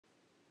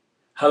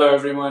Hello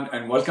everyone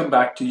and welcome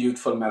back to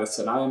Youthful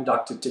Medicine. I am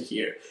Dr.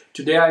 Tahir.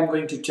 Today I am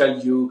going to tell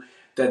you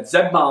that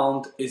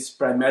Zepbound is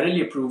primarily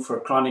approved for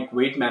chronic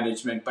weight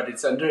management, but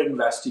it's under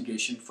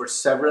investigation for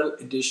several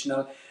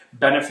additional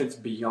benefits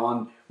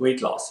beyond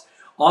weight loss.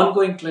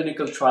 Ongoing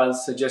clinical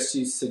trials suggest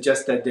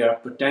that there are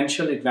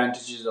potential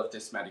advantages of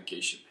this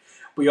medication.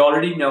 We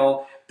already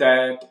know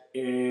that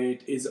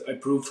it is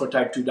approved for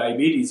type 2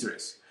 diabetes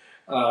risk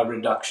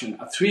reduction.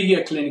 A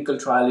 3-year clinical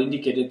trial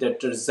indicated that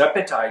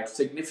tirzepatide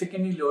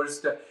significantly lowers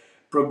the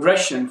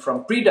progression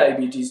from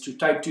prediabetes to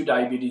type 2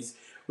 diabetes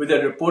with a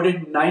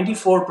reported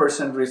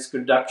 94% risk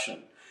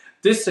reduction.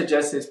 This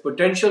suggests its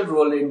potential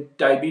role in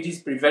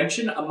diabetes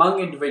prevention among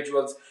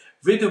individuals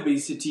with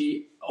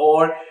obesity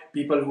or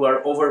people who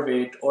are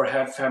overweight or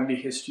have family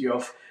history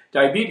of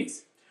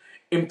diabetes.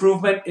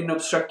 Improvement in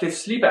obstructive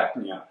sleep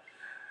apnea.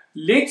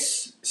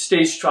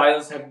 Late-stage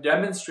trials have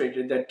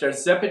demonstrated that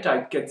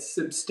tirzepatide can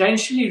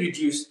substantially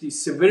reduce the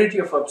severity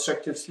of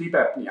obstructive sleep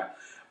apnea.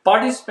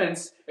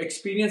 Participants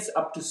experience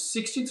up to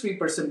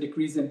 63%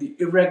 decrease in the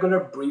irregular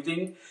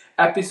breathing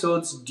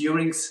episodes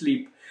during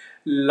sleep,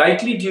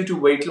 likely due to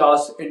weight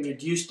loss and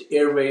reduced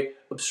airway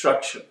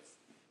obstruction.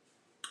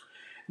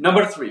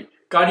 Number 3,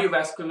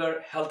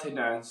 cardiovascular health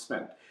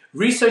enhancement.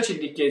 Research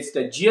indicates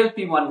that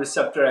GLP-1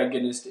 receptor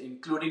agonists,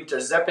 including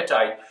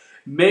tirzepatide,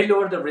 may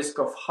lower the risk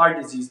of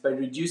heart disease by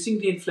reducing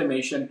the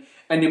inflammation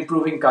and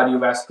improving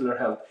cardiovascular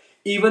health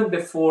even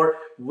before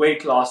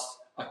weight loss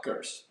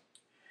occurs.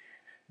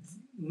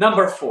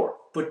 Number 4,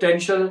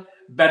 potential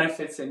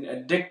benefits in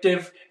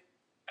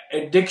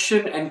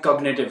addiction and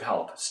cognitive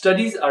health.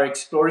 Studies are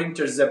exploring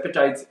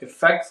tirzepatide's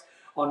effects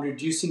on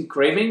reducing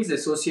cravings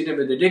associated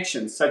with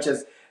addictions such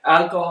as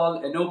alcohol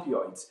and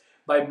opioids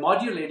by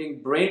modulating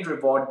brain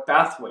reward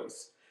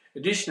pathways.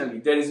 Additionally,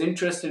 there is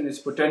interest in its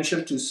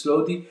potential to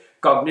slow the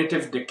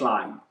cognitive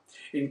decline,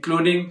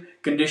 including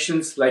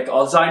conditions like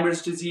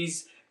Alzheimer's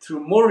disease.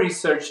 Through more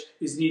research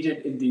is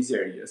needed in these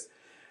areas.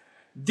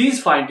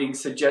 These findings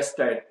suggest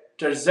that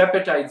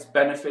tirzepatide's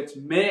benefits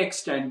may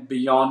extend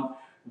beyond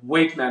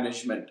weight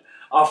management,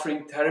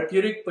 offering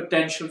therapeutic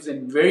potentials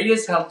in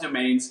various health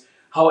domains.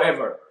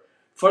 However,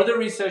 further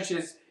research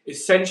is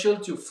essential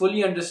to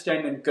fully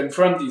understand and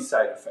confirm these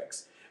side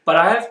effects. But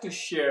I have to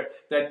share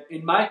that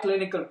in my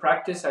clinical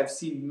practice, I've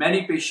seen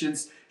many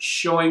patients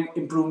showing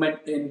improvement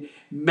in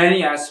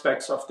many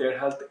aspects of their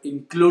health,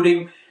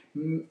 including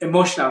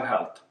emotional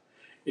health.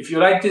 If you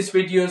like this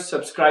video,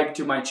 subscribe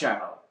to my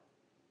channel.